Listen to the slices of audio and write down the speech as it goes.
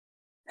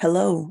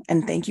Hello,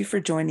 and thank you for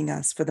joining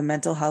us for the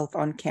Mental Health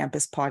on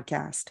Campus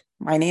podcast.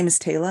 My name is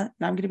Taylor,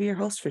 and I'm going to be your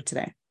host for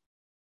today.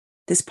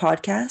 This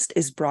podcast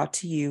is brought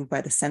to you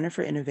by the Center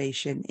for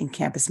Innovation in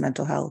Campus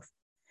Mental Health.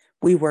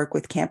 We work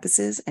with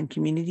campuses and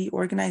community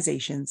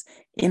organizations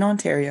in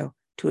Ontario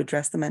to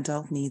address the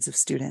mental health needs of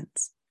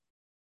students.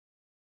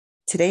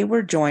 Today,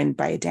 we're joined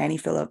by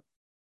Adani Phillip.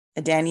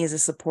 Adani is a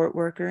support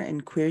worker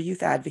and queer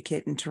youth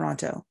advocate in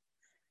Toronto.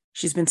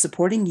 She's been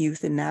supporting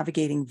youth in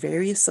navigating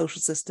various social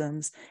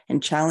systems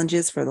and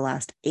challenges for the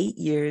last 8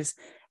 years,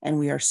 and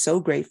we are so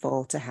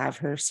grateful to have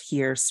her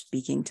here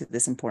speaking to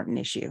this important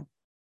issue.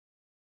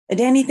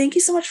 Adani, thank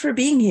you so much for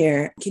being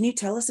here. Can you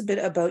tell us a bit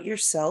about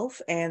yourself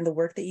and the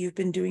work that you've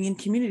been doing in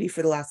community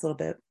for the last little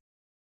bit?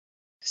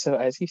 So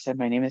as you said,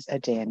 my name is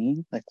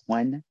Adani, like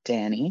one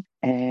Danny,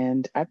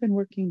 and I've been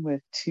working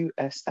with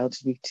 2S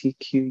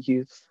LGBTQ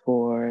youth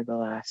for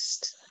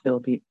it'll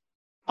be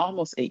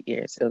almost 8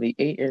 years. It'll be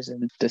 8 years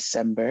in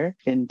December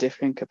in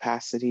different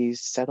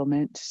capacities,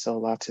 settlement, so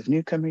lots of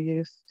newcomer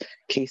youth,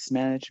 case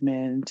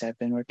management. I've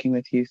been working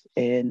with youth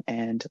in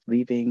and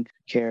leaving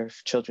care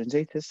of Children's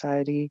Aid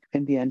Society.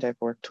 In the end, I've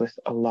worked with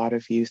a lot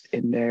of youth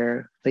in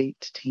their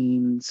late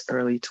teens,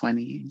 early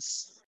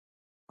 20s.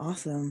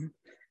 Awesome.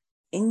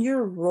 In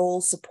your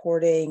role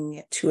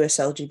supporting 2S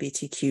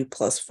LGBTQ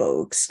plus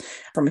folks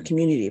from a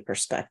community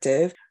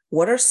perspective,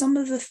 what are some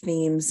of the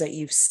themes that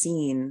you've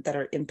seen that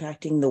are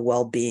impacting the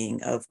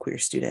well-being of queer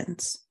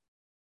students?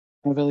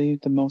 I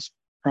believe the most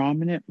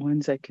prominent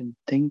ones I can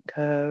think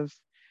of: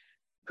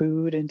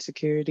 food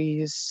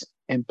insecurities,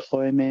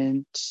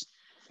 employment,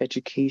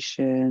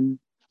 education,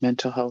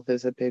 mental health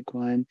is a big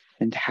one,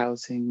 and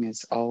housing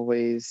is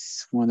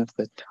always one of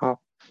the top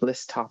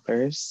list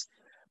toppers.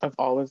 Of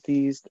all of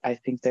these, I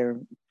think they're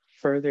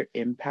further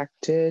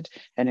impacted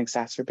and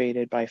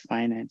exacerbated by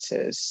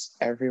finances.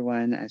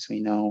 Everyone, as we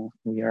know,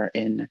 we are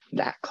in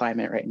that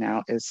climate right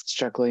now, is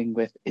struggling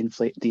with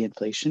the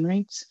inflation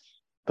rates.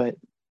 But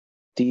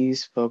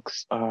these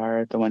folks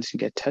are the ones who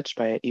get touched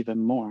by it even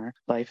more.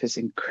 Life is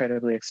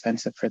incredibly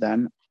expensive for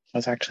them. I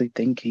was actually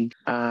thinking,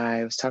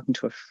 I was talking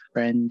to a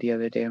friend the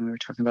other day and we were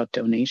talking about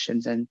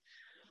donations and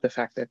the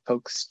fact that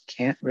folks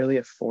can't really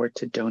afford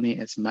to donate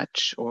as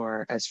much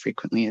or as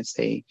frequently as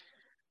they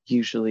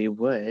usually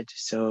would.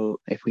 So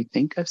if we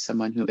think of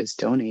someone who is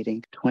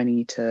donating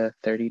 $20 to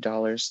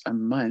 $30 a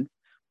month,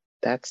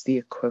 that's the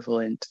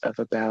equivalent of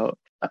about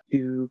a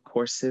few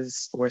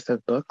courses worth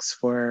of books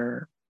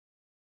for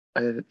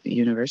a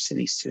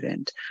university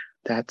student.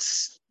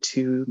 That's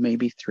 2,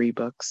 maybe 3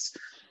 books.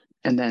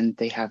 And then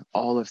they have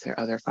all of their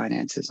other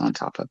finances on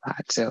top of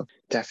that. So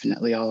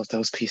definitely all of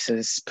those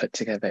pieces put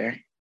together.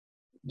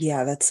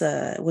 Yeah, that's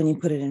when you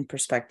put it in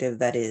perspective,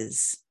 that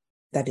is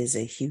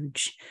a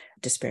huge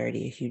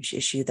disparity, a huge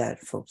issue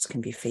that folks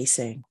can be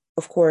facing.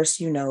 Of course,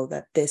 you know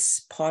that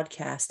this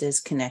podcast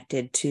is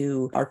connected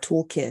to our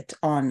toolkit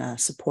on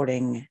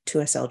supporting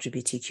 2S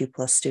LGBTQ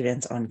plus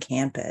students on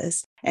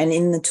campus. And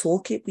in the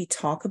toolkit, we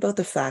talk about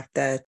the fact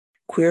that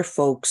queer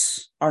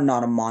folks are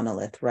not a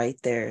monolith, right?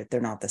 They're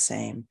not the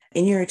same.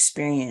 In your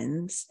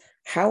experience,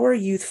 how are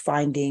youth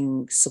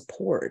finding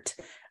support?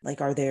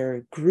 Like, are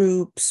there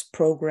groups,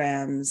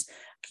 programs,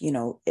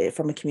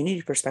 from a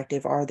community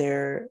perspective, are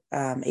there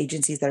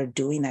agencies that are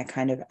doing that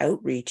kind of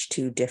outreach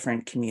to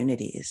different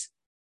communities?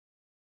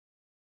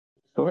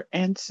 Short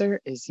answer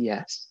is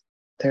yes.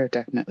 There are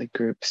definitely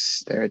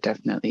groups, there are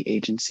definitely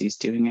agencies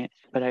doing it,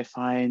 but I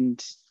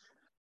find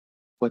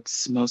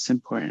what's most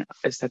important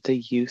is that the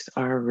youth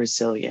are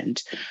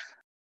resilient.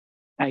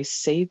 I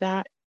say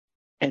that,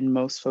 and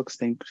most folks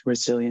think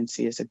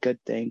resiliency is a good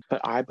thing,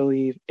 but I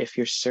believe if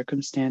your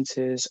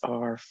circumstances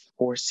are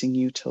forcing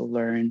you to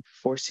learn,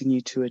 forcing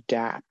you to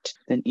adapt,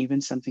 then even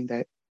something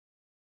that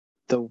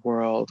the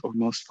world or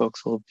most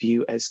folks will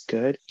view as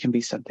good can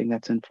be something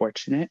that's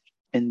unfortunate.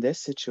 In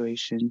this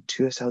situation,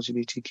 2S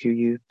LGBTQ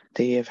youth,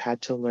 they have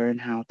had to learn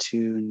how to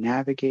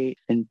navigate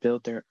and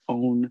build their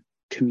own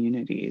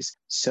communities.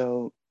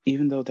 So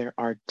even though there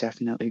are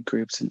definitely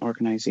groups and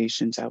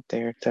organizations out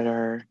there that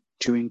are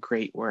doing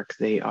great work,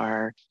 they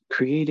are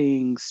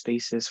creating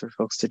spaces for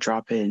folks to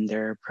drop in,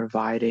 they're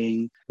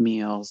providing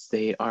meals,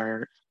 they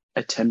are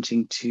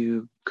attempting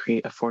to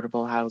create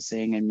affordable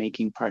housing and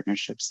making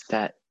partnerships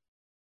that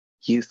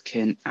youth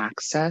can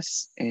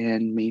access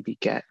and maybe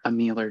get a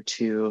meal or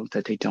two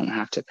that they don't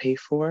have to pay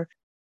for.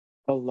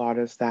 A lot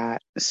of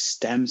that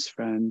stems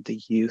from the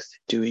youth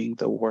doing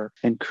the work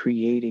and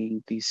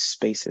creating these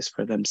spaces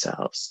for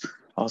themselves.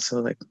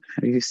 Also, like,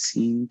 have you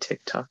seen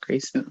TikTok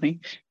recently?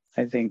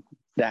 I think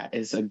that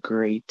is a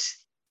great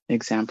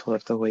example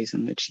of the ways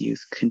in which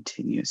youth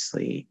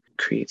continuously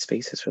create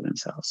spaces for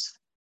themselves.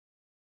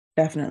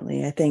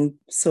 Definitely. I think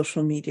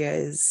social media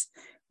is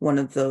one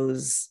of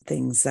those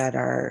things that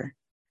are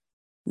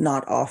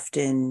not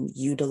often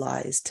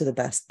utilized to the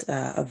best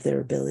of their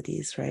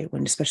abilities, right?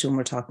 Especially when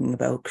we're talking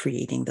about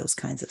creating those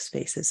kinds of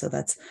spaces. So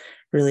that's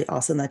really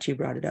awesome that you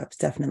brought it up. It's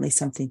definitely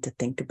something to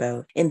think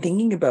about. In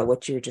thinking about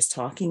what you were just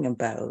talking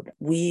about,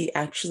 we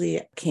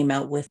actually came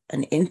out with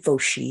an info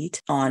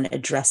sheet on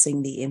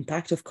addressing the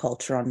impact of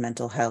culture on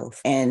mental health.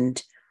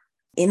 And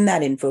in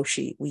that info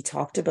sheet, we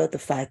talked about the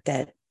fact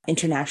that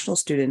international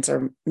students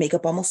make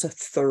up almost a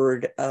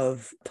third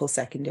of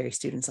post-secondary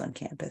students on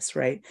campus,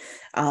 right?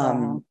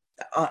 Wow.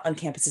 On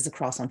campuses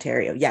across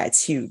Ontario. Yeah,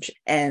 it's huge.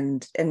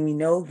 And we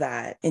know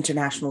that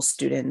international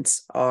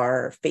students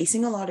are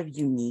facing a lot of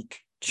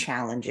unique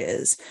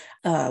challenges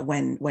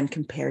when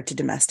compared to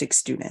domestic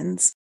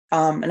students.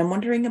 And I'm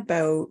wondering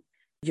about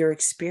your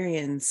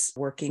experience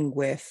working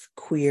with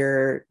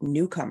queer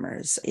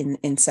newcomers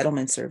in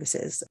settlement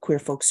services, queer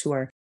folks who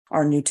are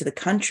new to the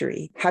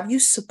country. Have you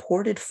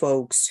supported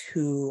folks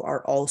who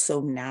are also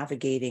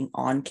navigating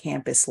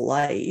on-campus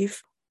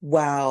life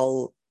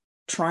while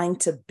trying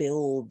to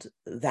build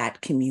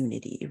that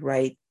community,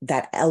 right?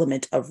 That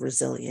element of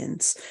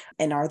resilience.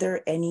 And are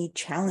there any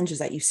challenges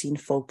that you've seen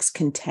folks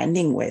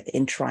contending with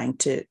in trying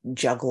to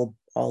juggle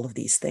all of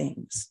these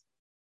things?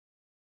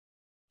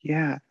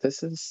 Yeah,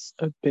 this is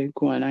a big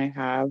one.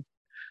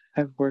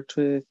 I've worked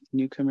with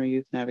newcomer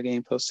youth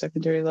navigating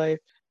post-secondary life,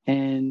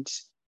 and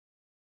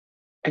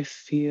I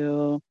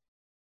feel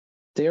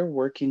they're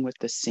working with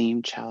the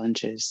same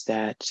challenges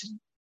that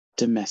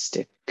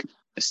domestic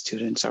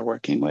students are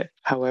working with.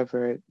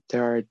 However,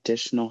 there are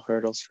additional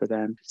hurdles for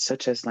them,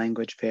 such as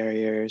language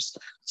barriers,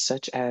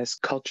 such as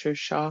culture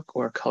shock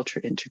or culture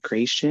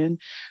integration.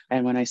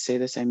 And when I say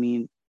this, I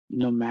mean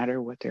no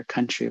matter what their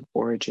country of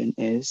origin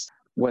is,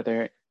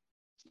 whether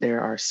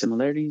there are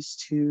similarities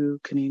to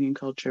Canadian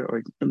culture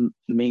or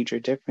major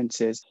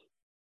differences,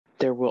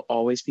 there will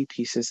always be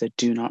pieces that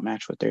do not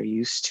match what they're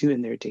used to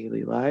in their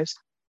daily lives,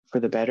 for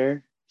the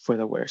better, for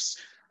the worse.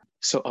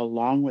 So,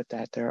 along with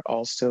that, there are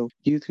also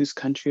youth whose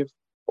country of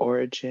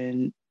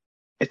origin,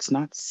 it's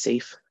not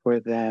safe for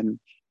them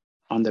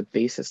on the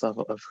basis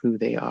level of who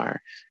they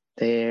are.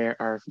 There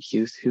are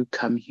youth who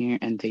come here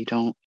and they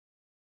don't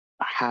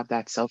have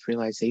that self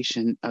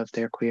realization of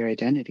their queer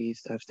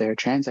identities, of their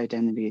trans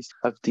identities,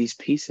 of these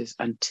pieces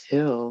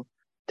until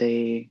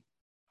they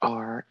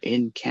are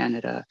in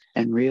Canada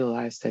and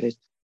realize that it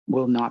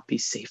will not be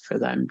safe for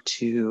them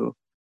to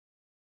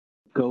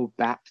go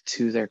back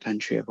to their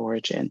country of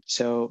origin.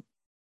 So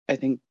I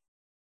think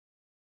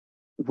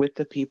with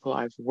the people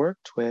I've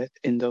worked with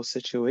in those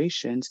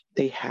situations,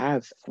 they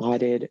have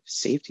added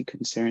safety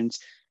concerns.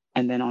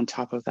 And then on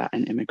top of that,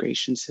 an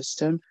immigration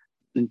system.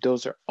 And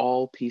those are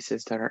all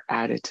pieces that are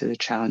added to the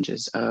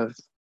challenges of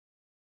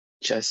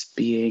just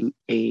being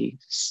a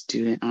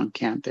student on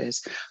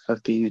campus,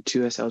 of being a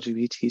 2S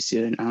LGBT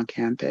student on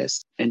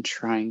campus, and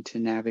trying to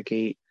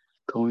navigate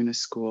going to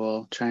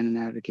school, trying to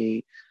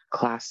navigate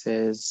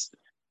classes,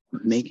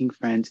 making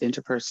friends,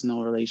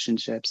 interpersonal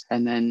relationships,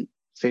 and then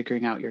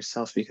figuring out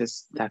yourself,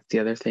 because that's the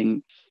other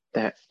thing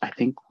that I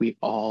think we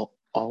all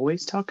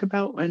always talk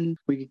about when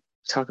we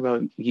talk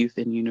about youth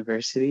in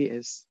university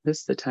is this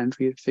is the time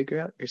for you to figure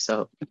out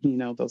yourself,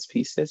 those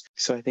pieces.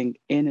 So I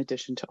think in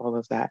addition to all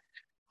of that,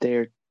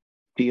 they're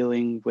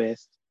dealing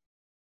with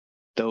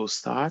those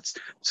thoughts.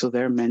 So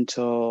their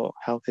mental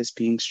health is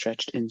being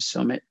stretched in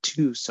so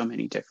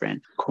many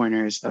different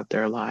corners of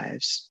their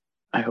lives.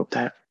 I hope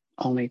that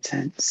all made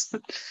sense.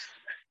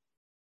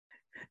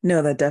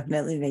 No, that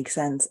definitely makes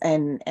sense.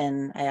 And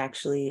I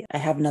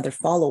have another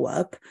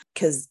follow-up,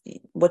 because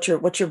what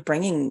you're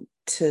bringing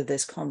to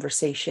this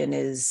conversation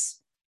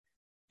is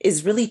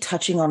really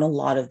touching on a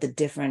lot of the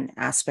different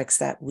aspects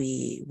that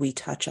we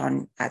touch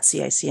on at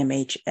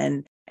CICMH.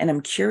 And I'm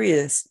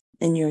curious,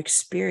 in your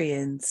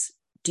experience,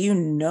 do you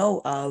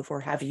know of or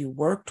have you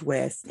worked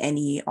with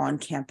any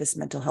on-campus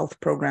mental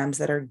health programs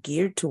that are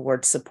geared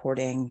towards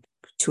supporting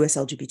 2S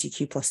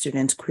LGBTQ plus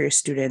students, queer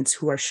students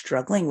who are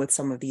struggling with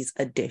some of these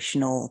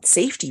additional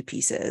safety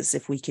pieces,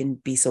 if we can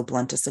be so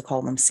blunt as to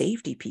call them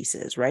safety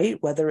pieces, right?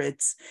 Whether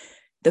it's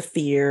the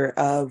fear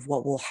of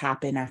what will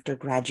happen after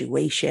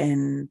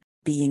graduation,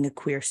 being a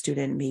queer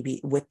student,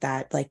 maybe with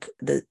that, like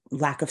the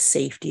lack of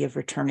safety of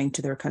returning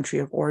to their country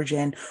of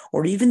origin,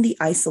 or even the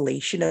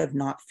isolation of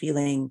not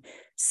feeling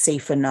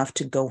safe enough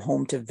to go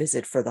home to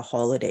visit for the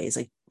holidays.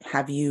 Like,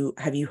 have you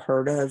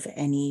heard of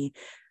any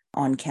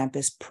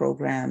on-campus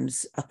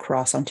programs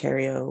across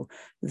Ontario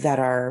that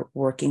are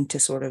working to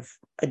sort of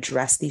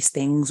address these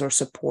things or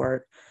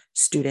support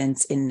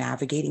students in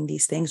navigating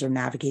these things or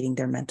navigating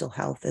their mental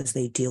health as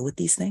they deal with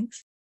these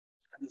things?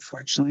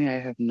 Unfortunately, I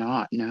have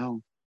not,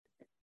 no.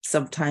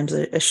 Sometimes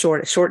a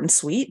short and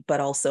sweet, but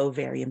also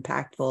very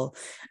impactful.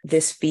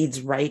 This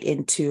feeds right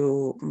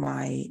into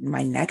my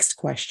next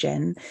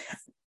question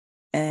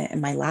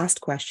and my last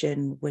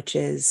question, which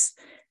is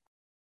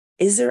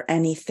there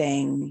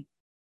anything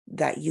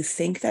that you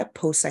think that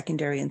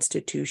post-secondary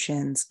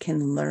institutions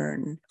can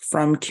learn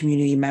from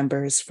community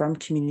members, from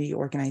community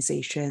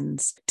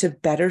organizations, to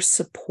better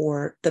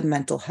support the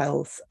mental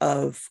health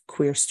of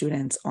queer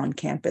students on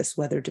campus,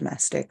 whether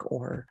domestic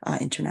or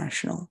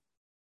international?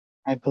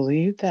 I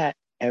believe that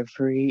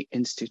every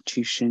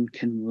institution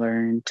can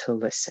learn to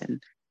listen.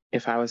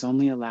 If I was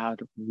only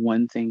allowed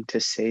one thing to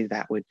say,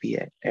 that would be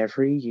it.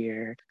 Every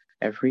year,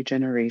 every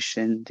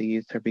generation, the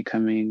youth are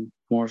becoming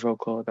more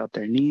vocal about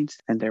their needs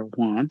and their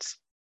wants.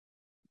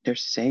 They're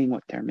saying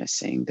what they're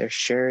missing. They're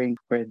sharing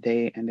where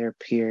they and their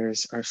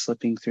peers are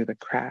slipping through the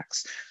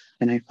cracks.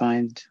 And I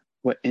find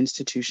what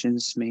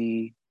institutions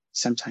may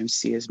sometimes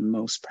see as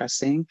most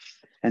pressing,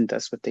 and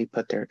thus what they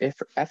put their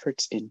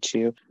efforts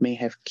into, may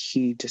have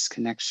key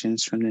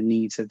disconnections from the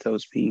needs of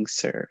those being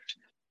served.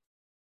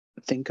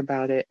 Think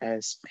about it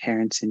as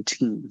parents and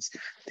teens.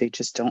 They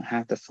just don't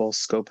have the full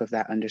scope of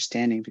that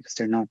understanding because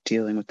they're not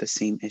dealing with the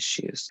same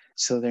issues.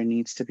 So there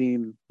needs to be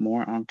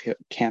more on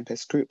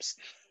campus groups,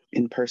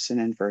 in person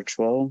and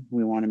virtual.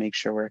 We want to make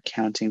sure we're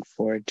accounting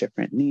for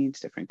different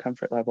needs, different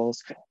comfort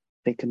levels.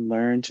 They can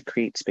learn to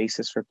create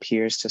spaces for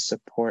peers to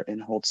support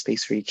and hold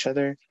space for each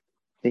other.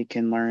 They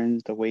can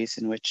learn the ways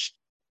in which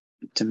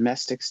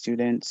domestic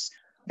students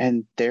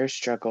and their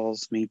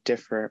struggles may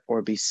differ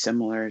or be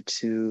similar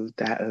to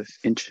that of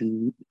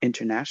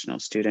international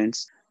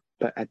students.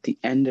 But at the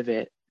end of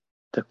it,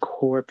 the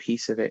core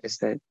piece of it is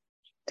that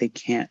they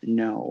can't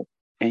know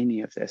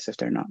any of this if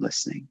they're not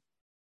listening.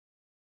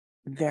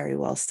 Very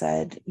well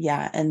said.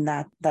 Yeah, and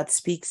that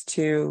speaks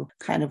to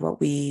kind of what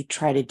we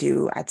try to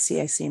do at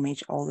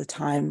CICMH all the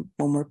time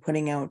when we're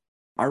putting out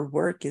our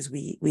work, is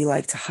we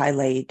like to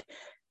highlight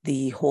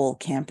the whole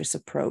campus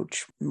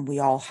approach.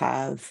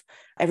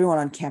 Everyone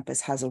on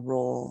campus has a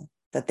role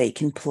that they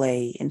can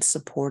play in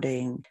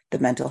supporting the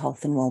mental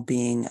health and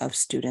well-being of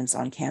students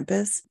on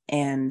campus.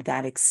 And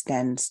that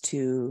extends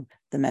to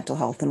the mental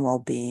health and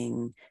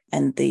well-being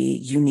and the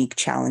unique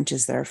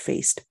challenges that are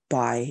faced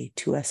by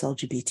 2S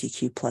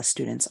LGBTQ plus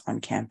students on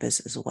campus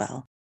as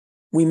well.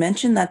 We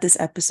mentioned that this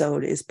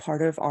episode is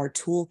part of our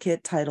toolkit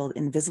titled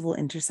Invisible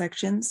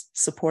Intersections,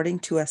 Supporting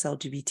 2S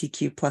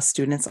LGBTQ plus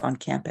students on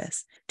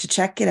campus. To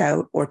check it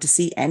out or to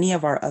see any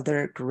of our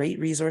other great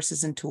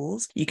resources and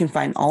tools, you can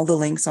find all the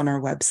links on our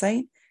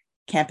website,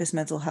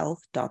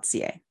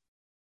 campusmentalhealth.ca.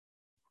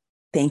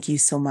 Thank you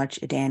so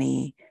much,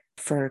 Adani,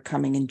 for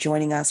coming and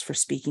joining us, for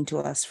speaking to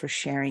us, for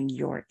sharing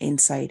your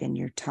insight and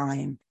your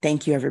time.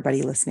 Thank you,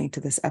 everybody listening to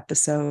this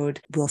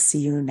episode. We'll see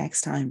you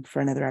next time for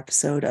another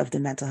episode of the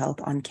Mental Health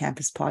on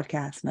Campus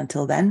podcast. And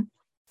until then,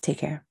 take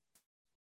care.